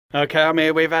Okay, I'm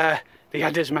here with the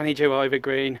Adders manager, Ivor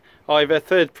Green. Ivor,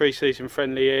 third pre-season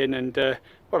friendly in, and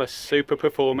what a super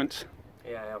performance.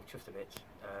 Yeah, I'm chuffed a bit.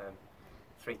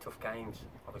 3 tough games,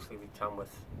 obviously with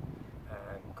Tamworth,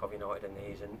 Coventry United and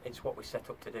these, and it's what we set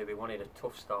up to do. We wanted a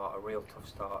tough start, a real tough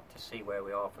start, to see where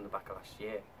we are from the back of last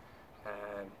year.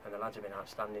 And the lads have been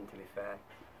outstanding, to be fair.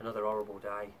 Another horrible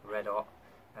day, red hot,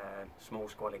 small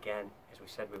squad again, as we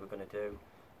said we were going to do.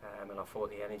 And I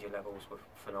thought the energy levels were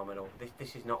phenomenal.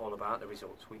 This is not all about the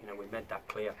results. We made that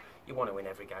clear. You want to win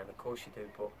every game, of course you do,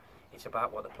 but it's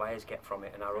about what the players get from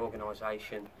it, and our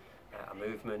organisation, our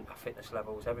movement, our fitness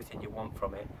levels, everything you want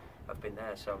from it have been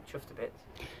there. So I'm chuffed a bit.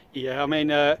 Yeah, I mean,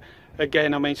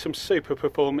 again, I mean, some super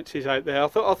performances out there. I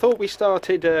thought we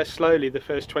started slowly the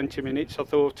first 20 minutes. I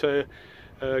thought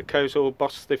Coleshill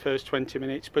bossed the first 20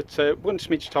 minutes, but once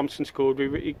Mitch Thompson scored,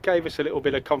 it gave us a little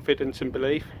bit of confidence and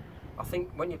belief. I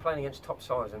think when you're playing against top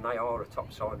sides, and they are a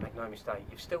top side, make no mistake,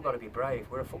 you've still got to be brave.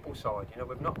 We're a football side,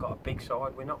 we've not got a big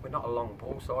side, we're not a long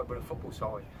ball side, we're a football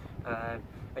side,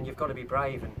 and you've got to be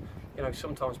brave. And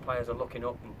sometimes players are looking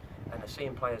up and they're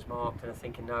seeing players marked and are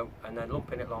thinking no, and they're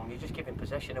lumping it long. You're just giving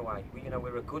possession away.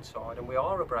 We're a good side and we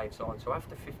are a brave side. So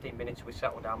after 15 minutes we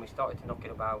settled down, we started to knock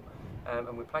it about,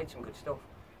 and we played some good stuff.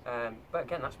 But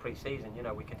again, that's pre-season.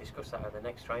 We can discuss that at the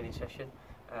next training session.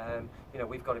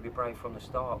 We've got to be brave from the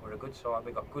start. We're a good side,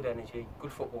 we've got good energy,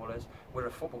 good footballers. We're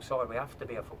a football side, we have to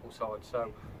be a football side.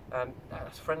 So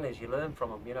as friendly as you learn from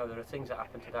them, there are things that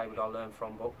happen today we've got to learn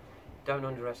from, but don't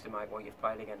underestimate what you've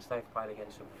played against. They've played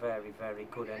against some very, very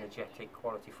good, energetic,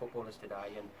 quality footballers today,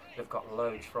 and they've got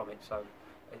loads from it, so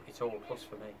it's all a plus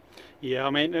for me. Yeah, I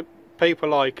mean, people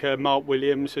like Mark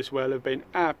Williams as well have been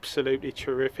absolutely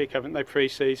terrific, haven't they,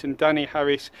 pre-season? Danny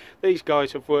Harris, these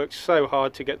guys have worked so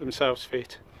hard to get themselves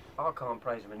fit. I can't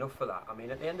praise them enough for that. I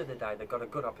mean, at the end of the day, they've got a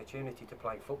good opportunity to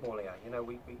play football here.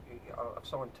 I've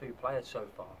signed 2 players so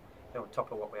far, on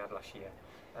top of what we had last year.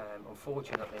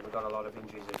 Unfortunately, we've got a lot of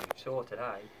injuries as we saw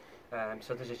today.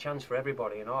 So there's a chance for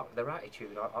everybody, and their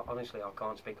attitude, honestly, I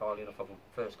can't speak highly enough of them.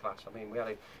 First class. I mean,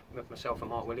 myself and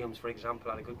Mark Williams, for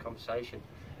example, had a good conversation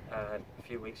a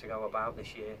few weeks ago about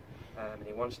this year, and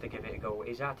he wants to give it a go.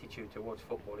 His attitude towards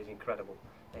football is incredible.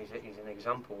 He's an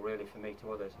example really for me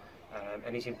to others,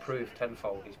 and he's improved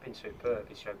tenfold. He's been superb.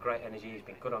 He's showed great energy. He's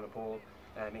been good on the ball.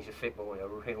 He's a fit boy, a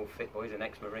real fit boy. He's an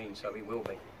ex-Marine, so he will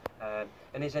be.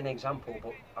 And he's an example,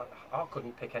 but I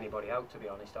couldn't pick anybody out, to be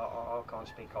honest. I can't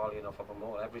speak highly enough of them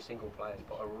all. Every single player's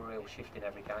put a real shift in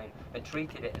every game and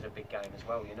treated it as a big game as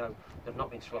well. They've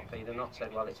not been sloppy. They've not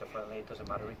said, well, it's a friendly, it doesn't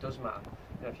matter. It does matter.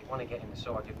 If you want to get in the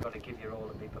side, you've got to give your all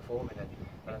and be performing.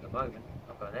 And at the moment,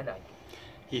 I've got an headache.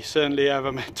 You certainly have.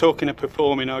 I'm talking of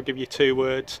performing, I'll give you 2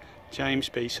 words. James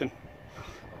Beeson.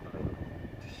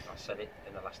 I said it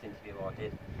in the last interview I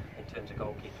did. In terms of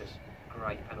goalkeepers,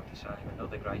 great penalty save,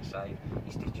 another great save.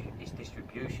 His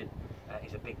distribution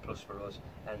is a big plus for us,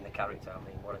 and the character, I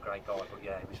mean, what a great guy. But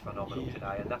yeah, it was phenomenal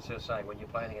today, and that's what I say, when you're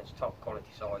playing against top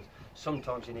quality sides,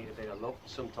 sometimes you need a bit of luck,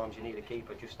 sometimes you need a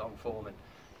keeper just on form, and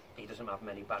he doesn't have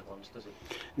many bad ones, does he?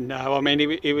 No, I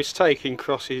mean, he was taking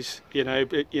crosses,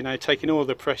 taking all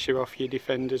the pressure off your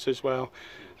defenders as well.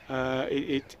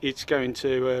 It's going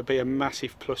to be a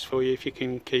massive plus for you if you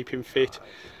can keep him fit.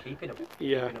 Keeping him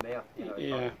here.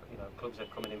 Clubs are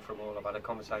coming in from all. I've had a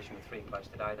conversation with 3 players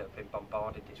today that have been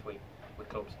bombarded this week with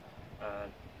clubs,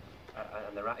 and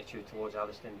their attitude towards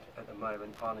Alliston at the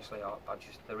moment, honestly,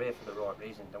 they're here for the right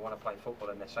reason. They want to play football,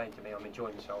 and they're saying to me, I'm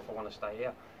enjoying myself, I want to stay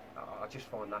here. I just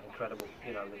find that incredible.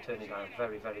 They're turning down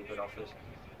very, very good offers,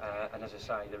 and as I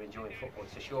say, they're enjoying football.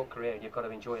 It's a short career, and you've got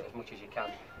to enjoy it as much as you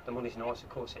can. The money's nice, of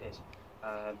course it is.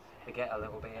 They get a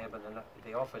little bit here, but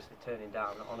the offers they're turning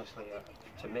down, honestly,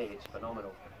 to me, it's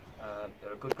phenomenal.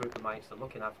 They're a good group of mates. They're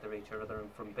looking after each other,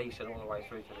 and from Beeson all the way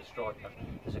through to the striker,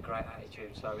 there's a great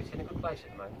attitude. So it's in a good place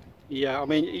at the moment. Yeah, I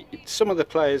mean, some of the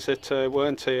players that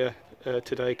weren't here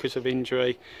today because of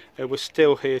injury were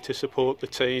still here to support the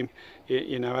team.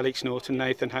 Alex Norton,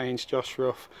 Nathan Haynes, Josh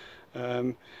Ruff.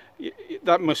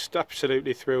 That must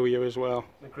absolutely thrill you as well.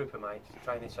 The group of mates,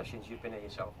 training sessions, you've been here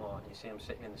yourself, Martin. You see them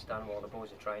sitting in the stand while the boys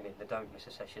are training. They don't miss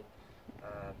a session.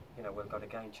 We've got a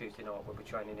game Tuesday night. We'll be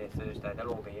training here Thursday. They'll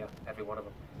all be here, every one of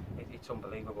them. It's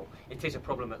unbelievable. It is a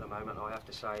problem at the moment, I have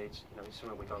to say. It's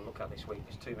something we've got to look at this week.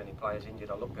 There's too many players injured.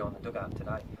 I look behind the dugout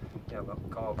today. We've got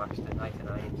Carl Baxter, Nathan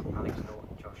Haynes, Alex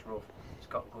Norton, Josh Ruff,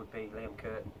 Scott Goodby, Liam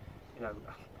Curtin.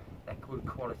 They're good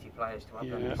quality players to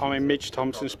have. Yeah, I mean, Mitch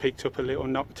Thompson's picked up a little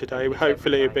knock today.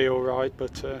 Hopefully he'll be all right,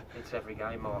 but it's every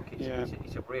game, Mark.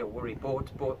 It's a real worry. But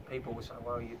people will say,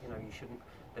 well, you shouldn't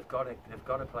they've got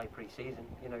to play pre-season.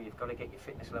 You know, you've got to get your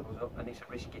fitness levels up, and it's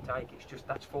a risk you take. It's just,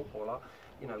 that's football.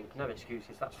 You know, no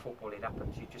excuses. That's football. It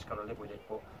happens. You've just got to live with it.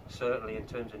 But certainly in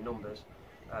terms of numbers,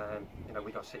 you know,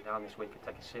 we've got to sit down this week and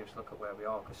take a serious look at where we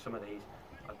are, because some of these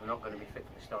are not going to be fit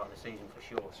for the start of the season for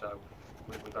sure. So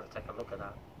we've got to take a look at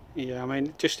that. Yeah, I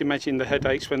mean, just imagine the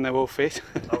headaches when they're all fit.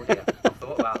 Oh dear, I've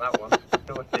thought about that one.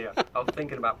 Oh dear, I'm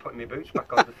thinking about putting my boots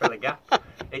back on to fill a gap.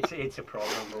 It's a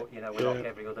problem, but you know, we're like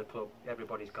every other club.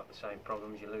 Everybody's got the same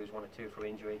problems. You lose 1 or 2 for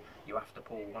injury, you have to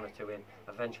pull 1 or 2 in.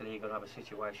 Eventually you're going to have a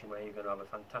situation where you're going to have a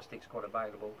fantastic squad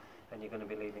available, and you're going to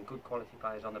be leaving good quality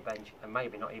players on the bench, and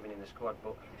maybe not even in the squad.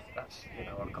 But that's, you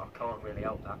know, I can't really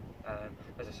help that.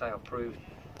 As I say, I've proved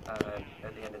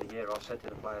at the end of the year, I said to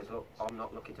the players, look, I'm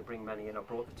not looking to bring many in. I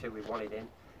brought the 2 we wanted in.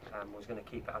 Was going to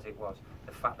keep it as it was.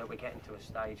 The fact that we're getting to a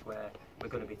stage where we're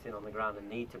going to be thin on the ground and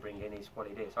need to bring in is what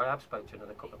it is. I have spoken to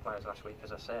another couple of players last week,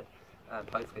 as I said.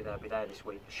 Hopefully they'll be there this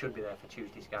week. They should be there for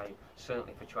Tuesday's game,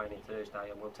 certainly for training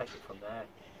Thursday, and we'll take it from there.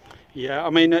 Yeah, I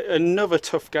mean, another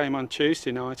tough game on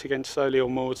Tuesday night against Solihull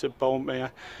Moors at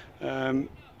Boltmere.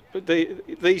 But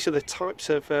these are the types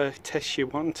of tests you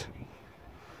want.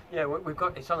 Yeah, we've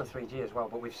got, it's on a 3G as well,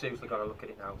 but we've seriously got to look at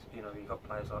it now. You know, you've got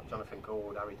players like Jonathan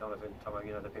Gould, Harry Donovan, Tomo,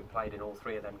 you know, they've been played in all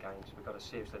 3 of them games. We've got to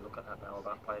seriously look at that now,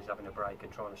 about players having a break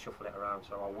and trying to shuffle it around.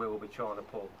 So I will be trying to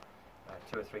pull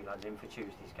 2 or 3 lads in for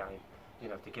Tuesday's game, you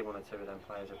know, to give 1 or 2 of them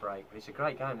players a break. But it's a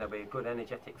great game. There'll be a good,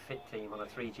 energetic, fit team on a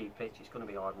 3G pitch. It's going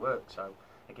to be hard work. So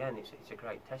again, it's a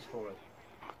great test for us.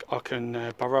 I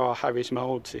can borrow Harry's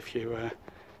moulds if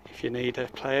you need a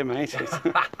player, mate.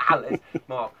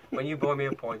 Mark, when you buy me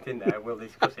a point in there, we'll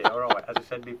discuss it. All right. As I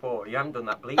said before, you haven't done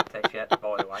that bleep test yet,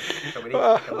 by the way. So we need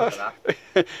to take a look at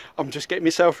that. I'm just getting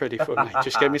myself ready for it, mate.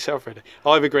 Just getting myself ready.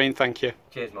 Ivor Green, thank you.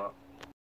 Cheers, Mark.